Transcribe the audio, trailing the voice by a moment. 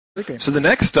Okay. So the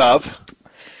next up,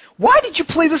 Why did you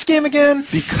play this game again?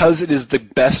 because it is the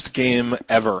best game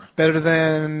ever. Better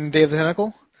than Day of the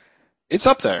Tentacle? It's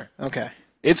up there. Okay.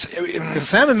 It's Because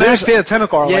Sam and Max Day of the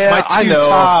Tentacle are yeah, like my I two know,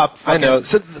 top. I know.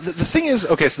 So the thing is,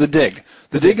 okay, so the Dig.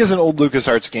 The Dig is an old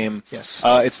LucasArts game. Yes.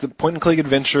 It's the point-and-click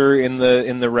adventure in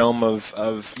the realm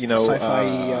of you know.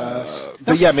 Sci-fi.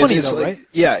 But yeah, I mean, funny it's though, like, right?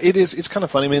 yeah, it is. It's kind of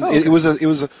funny. I mean, okay. it was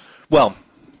a well.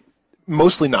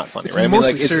 Mostly not funny, It's right? I mean,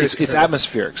 mostly like serious it's compared.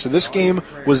 atmospheric. So this game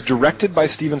was directed by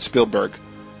Steven Spielberg.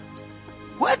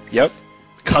 What? Yep.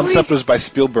 Concept was by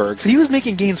Spielberg. So he was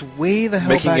making games way the hell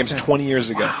Making back games then. 20 years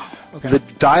ago. Wow. Okay. The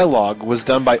dialogue was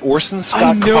done by Orson Scott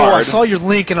I know. Card, I saw your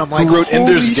link and I'm like, who wrote holy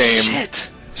Ender's Game.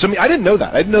 shit. So I mean, I didn't know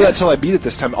that. I didn't know that until I beat it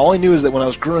this time. All I knew is that when I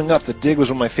was growing up, the Dig was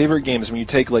one of my favorite games. When you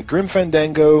take like Grim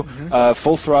Fandango,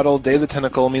 Full Throttle, Day of the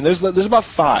Tentacle. I mean, there's about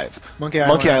 5. Monkey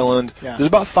Island. Yeah. There's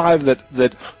about 5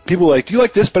 that people are like. Do you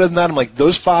like this better than that? I'm like,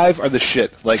 those 5 are the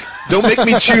shit. Like, don't make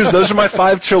me choose. Those are my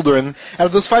 5 children. Out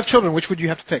of those 5 children, which would you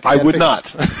have to pick? I would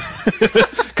not.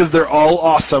 Because they're all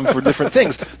awesome for different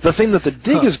things. The thing that the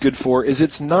Dig is good for is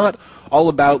it's not all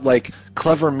about like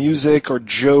clever music or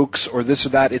jokes or this or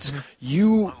that. It's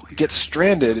you get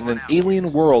stranded in an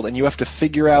alien world and you have to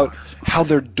figure out how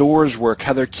their doors work,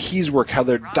 how their keys work, how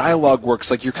their dialogue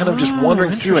works. Like you're kind of just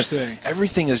wandering through it. interesting.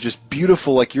 Everything is just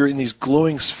beautiful. Like you're in these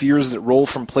glowing spheres that roll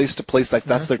from place to place. Like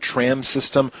that's their tram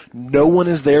system. No one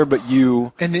is there but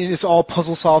you. And it's all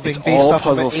puzzle solving It's based all off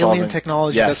of an puzzle solving. alien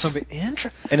technology. Yes. That's something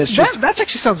interesting. And it's just that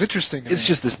actually sounds interesting. To it's me.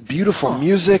 just this beautiful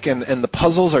music, and the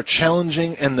puzzles are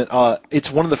challenging, and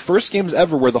it's one of the first games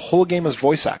ever where the whole game is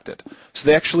voice acted. So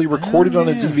they actually recorded on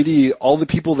a DVD all the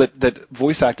people that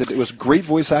voice acted. It was great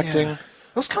voice acting. Yeah.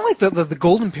 It was kind of like the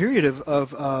golden period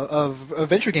of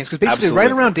adventure games, because basically Absolutely.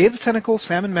 right around Day of the Tentacle,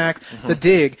 Sam and Max, The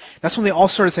Dig, that's when they all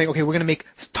started saying, okay, we're going to make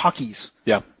talkies.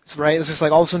 Yeah. Right? It's just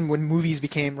like all of a sudden when movies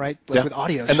became, right, like with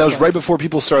audio. And that was right before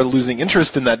people started losing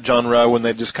interest in that genre when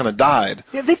they just kind of died.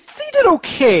 Yeah, they did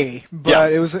okay,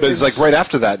 but it was like right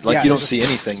after that, like yeah, you it don't was see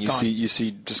anything. You gone.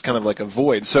 see just kind of like a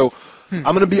void. So I'm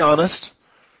going to be honest,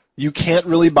 you can't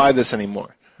really buy this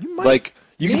anymore. You might, like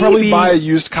you can probably maybe. buy a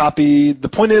used copy. The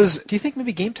point is, Do you think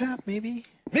maybe GameTap, maybe?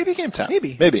 maybe GameTap.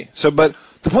 Maybe. So, but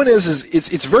the point is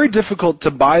it's very difficult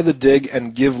to buy the Dig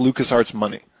and give LucasArts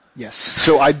money. Yes.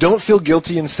 So I don't feel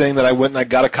guilty in saying that I went and I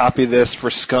got a copy of this for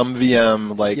Scum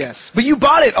VM. Like, Yes. But you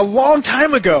bought it a long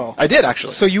time ago. I did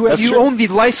actually. So you That's true. own the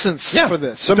license for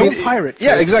this. So, I don't mean, pirate.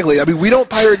 Yeah, kids. exactly. I mean, we don't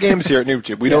pirate games here at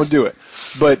NooBTooB. We don't do it.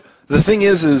 But the thing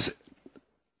is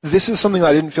this is something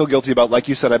I didn't feel guilty about. Like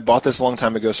you said, I bought this a long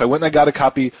time ago. So I went and I got a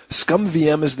copy. Scum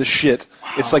VM is the shit.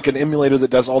 Wow. It's like an emulator that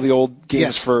does all the old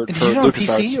games for And did you do it on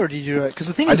LucasArts. PC or did you do it? Because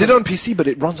the thing I is, did it on PC, but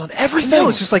it runs on everything. No,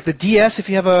 it's just like the DS if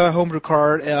you have a homebrew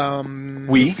card.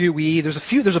 Wii?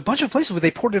 There's a bunch of places where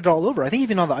they ported it all over. I think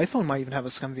even on the iPhone might even have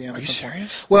a Scum VM. Are you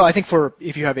serious? Well, I think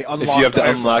if you have a unlocked If you have the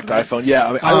unlocked right? iPhone, yeah.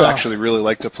 I mean, I would actually really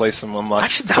like to play some unlocked.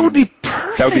 Actually, that would be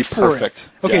perfect. That would be for it. perfect.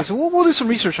 Okay, Yeah. so we'll do some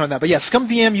research on that. But yeah, Scum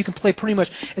VM you can play pretty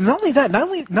much, and not only that, not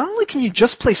only can you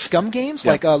just play Scum games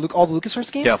like all the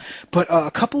LucasArts games, but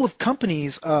a couple of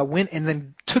companies went and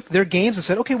then took their games and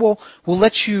said, okay, well, we'll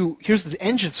let you. Here's the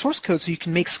engine source code, so you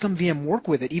can make Scum VM work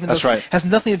with it, even though it has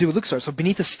nothing to do with LucasArts. So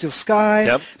Beneath the Steel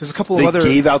Sky, there's a couple of other.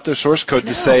 They gave out their source code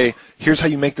to say, here's how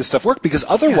you make this stuff work, because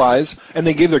otherwise, and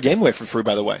they gave their game away for free,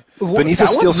 by the way. Beneath the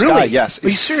Steel Sky, yes,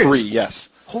 it's free, yes.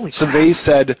 Holy So crap. they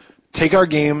said, take our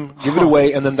game, give it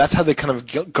away, and then that's how they kind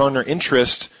of garner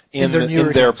interest in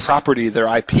their property, their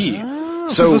IP.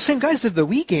 So the same guys did the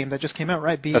Wii game that just came out,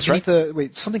 right? That's right.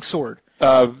 Something Sword.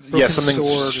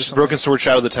 Broken Sword,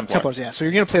 Shadow of the Templars. Yeah, so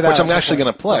you're going to play that. Which I'm actually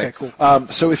going to play. Okay, cool.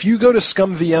 So if you go to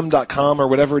scumvm.com or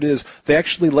whatever it is, they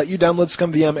actually let you download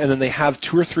ScumVM, and then they have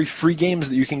 2 or 3 free games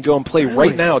that you can go and play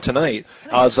right now, tonight.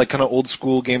 Nice. It's like kind of old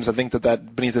school games. I think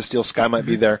that Beneath the Steel Sky might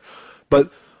be there.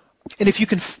 And if you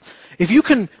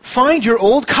can find your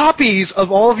old copies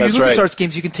of all of your LucasArts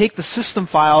games, you can take the system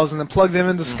files and then plug them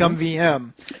into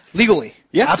ScumVM legally.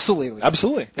 Yeah,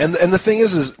 absolutely. And the thing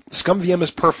is ScumVM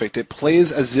is perfect. It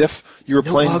plays as if you were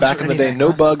playing back in the day.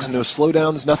 No bugs, no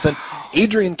slowdowns, nothing.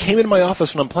 Adrian came into my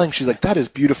office when I'm playing. She's like, "That is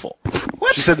beautiful."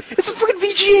 What? She said, "It's a freaking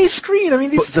VGA screen." I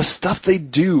mean, but the stuff they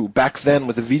do back then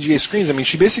with the VGA screens. I mean,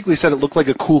 she basically said it looked like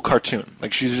a cool cartoon.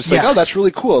 Like she's just like, "Oh, that's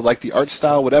really cool. I like the art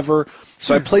style, whatever."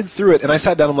 So I played through it, and I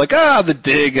sat down. I'm like, the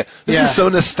Dig. This is so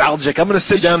nostalgic. I'm going to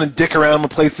sit down and dick around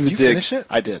and play through the Dig. Finish it?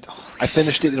 I did. I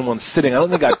finished it in one sitting. I don't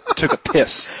think I took a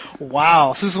piss.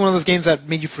 Wow. So this is one of those games that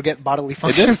made you forget bodily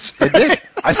functions. It did.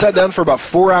 I sat down for about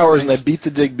 4 hours and I beat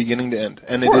the Dig beginning to end.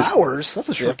 And 4 hours? That's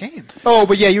a short game. Oh,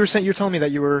 but yeah, you're telling me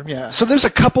that you were So there's a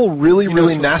couple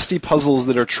really nasty puzzles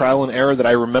that are trial and error that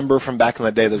I remember from back in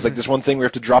the day. There's like this one thing where you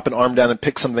have to drop an arm down and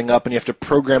pick something up, and you have to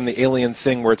program the alien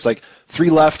thing where it's like 3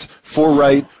 left, 4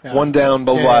 right, 1 down,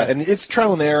 blah blah blah. And it's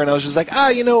trial and error. And I was just like,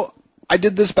 I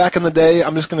did this back in the day.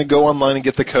 I'm just going to go online and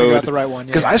get the code. Figure out the right one.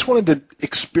 Because I just wanted to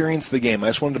experience the game. I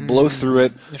just wanted to blow through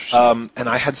it. And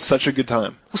I had such a good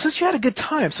time. Well, since you had a good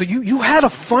time, so you had a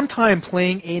fun time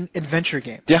playing an adventure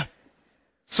game. Yeah.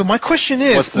 So my question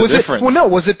is, what's the difference?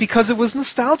 Was it because it was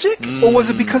nostalgic, or was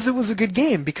it because it was a good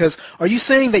game? Because are you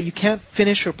saying that you can't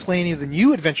finish or play any of the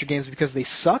new adventure games because they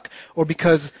suck, or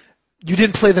because you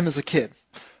didn't play them as a kid?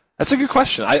 That's a good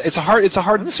question. It's a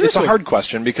hard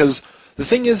question because the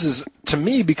thing is to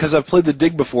me, because I've played the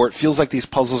Dig before, it feels like these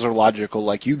puzzles are logical.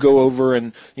 Like you go over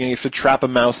and you have to trap a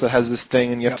mouse that has this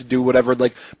thing, and you have to do whatever.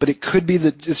 But it could be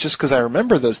that it's just because I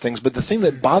remember those things. But the thing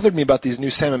that bothered me about these new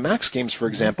Sam & Max games, for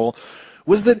example,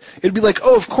 was that it'd be like,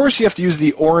 of course you have to use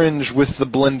the orange with the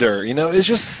blender. It's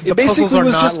just the puzzles are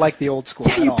not like the old school.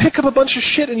 Yeah, you pick up a bunch of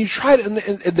shit and you try it,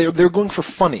 and they're going for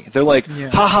funny. They're like,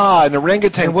 haha, an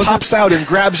orangutan pops out and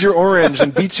grabs your orange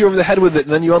and beats you over the head with it,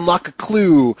 and then you unlock a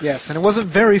clue. Yes, and it wasn't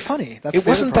very funny. It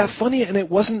wasn't that funny, and it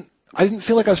wasn't. I didn't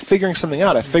feel like I was figuring something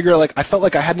out. I felt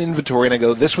like I had an inventory, and I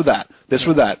go this with that, this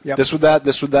with that, this with that,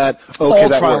 this with that. Okay, all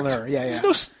that trial worked. and error. Yeah.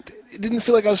 It didn't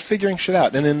feel like I was figuring shit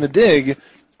out. And in the Dig,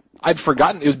 I'd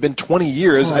forgotten. It had been 20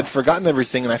 years. I'd forgotten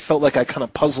everything, and I felt like I kind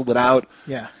of puzzled it out.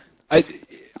 Yeah.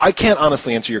 I can't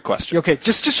honestly answer your question. Okay,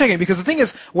 just checking, because the thing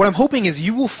is, what I'm hoping is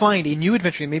you will find a new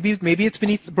adventure game. Maybe it's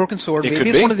Beneath the Broken Sword.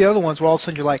 Maybe it's one of the other ones where all of a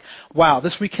sudden you're like, wow,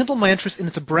 this rekindled my interest, and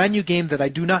it's a brand new game that I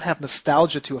do not have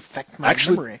nostalgia to affect my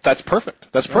memory. That's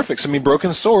perfect. That's perfect. So,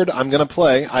 Broken Sword, I'm going to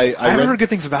play. I haven't heard good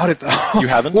things about it, though. You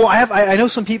haven't? Well, I know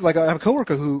some people, like I have a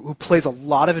coworker who plays a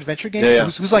lot of adventure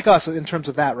games, who's like us in terms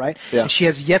of that, right? Yeah. And she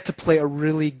has yet to play a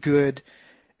really good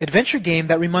adventure game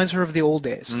that reminds her of the old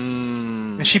days.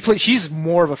 And she's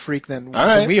more of a freak than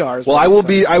we are. Well, I will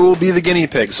be the guinea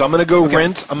pig. So I'm going to go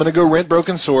rent. I'm going to go rent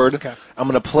Broken Sword. Okay. I'm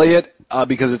going to play it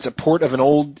because it's a port of an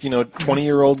old,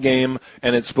 20-year-old game,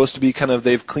 and it's supposed to be kind of,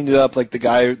 they've cleaned it up. Like the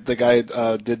guy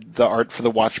did the art for the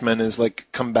Watchmen is like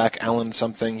come back Alan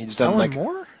something. He's done Alan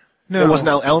Moore? No, it wasn't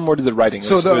Alan Moore did the writing.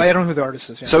 So I don't know who the artist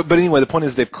is. Yeah. So, but anyway, the point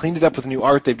is they've cleaned it up with new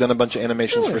art. They've done a bunch of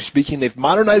animations for speaking. They've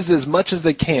modernized it as much as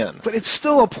they can. But it's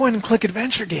still a point-and-click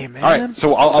adventure game, man. All right,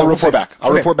 so I'll report back.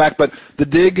 I'll report back. But the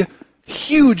Dig,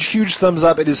 huge thumbs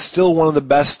up. It is still one of the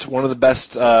best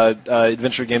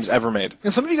adventure games ever made.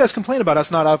 And some of you guys complain about us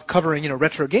not covering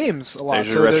retro games a lot.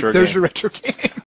 There's your retro game.